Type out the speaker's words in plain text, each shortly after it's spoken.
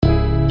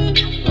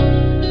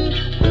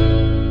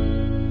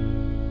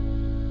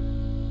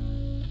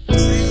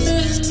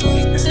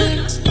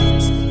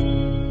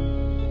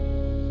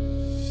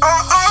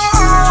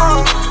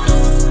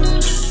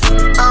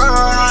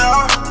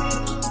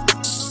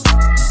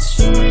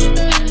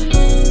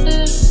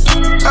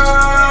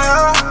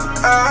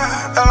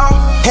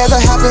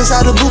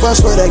inside the booth, I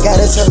swear to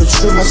God, I tell the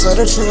truth. I tell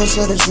the truth,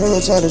 tell the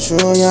truth, tell the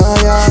truth, yeah.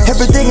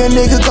 Everything a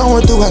nigga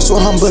going through, I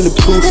swear I'm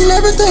bulletproof. And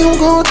everything I'm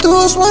going through,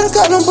 I swear to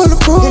God, I'm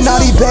bulletproof. And all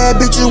these bad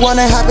bitches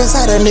wanna hop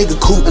inside a nigga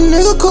coop. A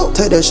nigga coop.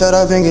 Take that shit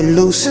off and get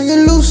loose.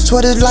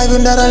 Swear this life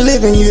and that I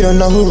live in, you don't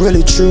know who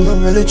really true.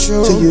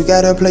 So you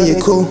gotta play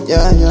it cool.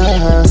 Yeah.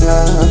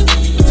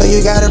 So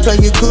you gotta play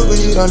it cool, but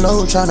you don't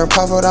know who tryna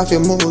profit off your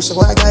moves. So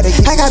I got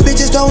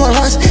bitches throwing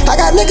rocks, I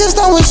got niggas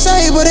throwing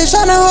shade, but they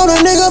tryna hold a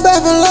nigga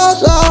back from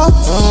love.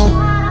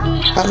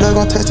 I know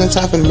gon' take some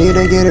time for me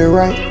to get it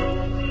right.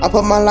 I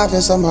put my life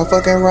in some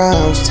motherfucking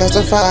rhymes.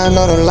 Testify, I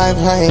know the life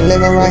I ain't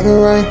living right.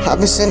 I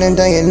been sinning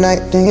day and night.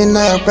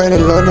 I pray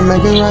the Lord to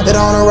make it right. They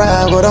don't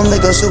arrive, but them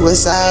niggas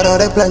suicidal.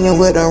 They playing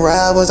with them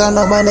rivals. I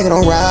know my nigga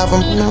don't ride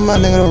them. I know my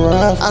nigga don't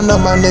ride. I know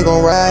my nigga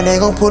gon' ride.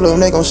 They gon' pull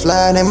them, they gon'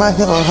 slide. They might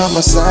hit on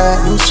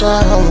homicide.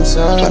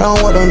 But I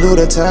don't want them do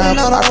the time.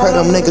 I pray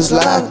them niggas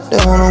lie.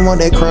 They don't want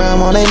that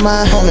crime on they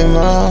mind.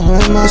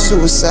 It's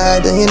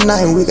suicide day and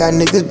night. We got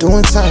niggas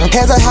doing time.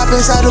 As I hop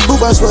inside the booth,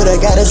 I swear to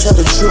God, I tell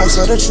the truth. I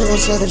tell the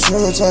truth.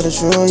 Tell the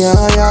truth,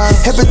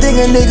 yeah. Everything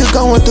a nigga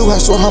going through, I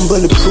swear I'm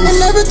bulletproof.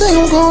 And everything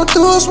I'm going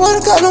through, I swear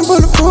to God I'm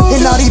bulletproof.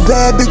 And all these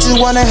bad bitches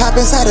wanna hop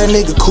inside a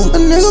nigga coop.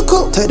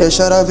 Take that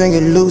shit off and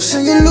get loose.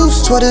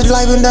 Swear this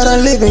life and that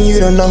I live in, you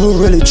don't know who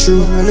really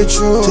true.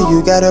 So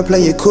you gotta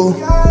play it cool.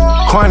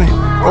 Kwony,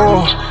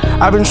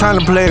 I've been trying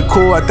to play it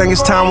cool. I think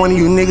it's time one of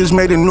you niggas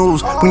made the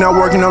news. We not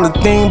working on the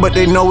thing, but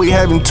they know we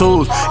having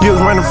tools. You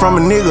was running from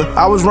a nigga,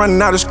 I was running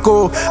out of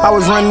school. I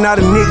was running out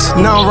of nicks,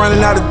 now I'm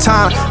running out of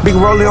time. Big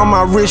rollie on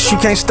my wrist, you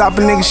can't stop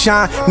a nigga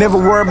shine. Never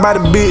worry about a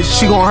bitch,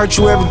 she gon' hurt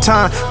you every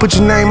time. Put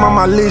your name on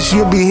my list,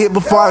 you'll be hit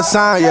before I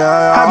sign,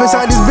 yeah. Hop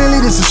inside this Billy,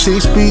 this is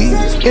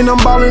 6-speed. And I'm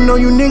ballin' on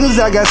you niggas,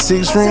 I got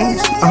 6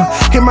 rings.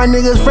 Hit my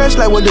niggas fresh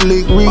like what the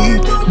lick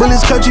read.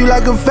 Bullets cut you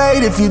like a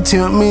fade if you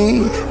tempt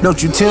me.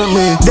 Don't you tempt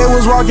me. They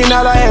was walking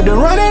out, I had to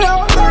run it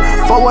up.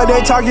 For what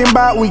they talking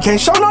about, we can't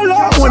show no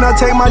love. When I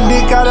take my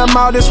dick out of her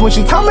mouth, that's when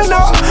she coming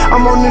up.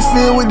 I'm on this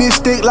field with this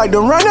stick like the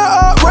runner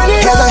up. Run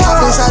it up. As I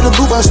hop inside the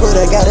booth, I swear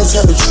to God, I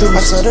tell the truth.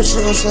 I tell the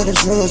truth,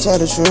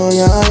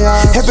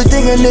 yeah.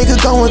 Everything a nigga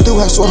going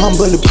through, I swear I'm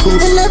bulletproof.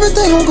 And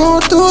everything I'm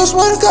going through, I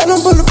swear to God I'm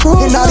bulletproof.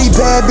 And all these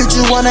bad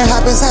bitches wanna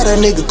hop inside a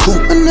nigga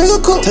coop.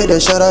 Take that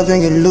shit off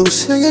and get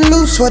loose.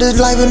 Swear this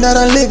life and that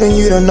I live in,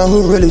 you don't know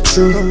who really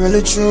true.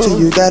 So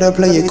you gotta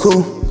play it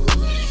cool.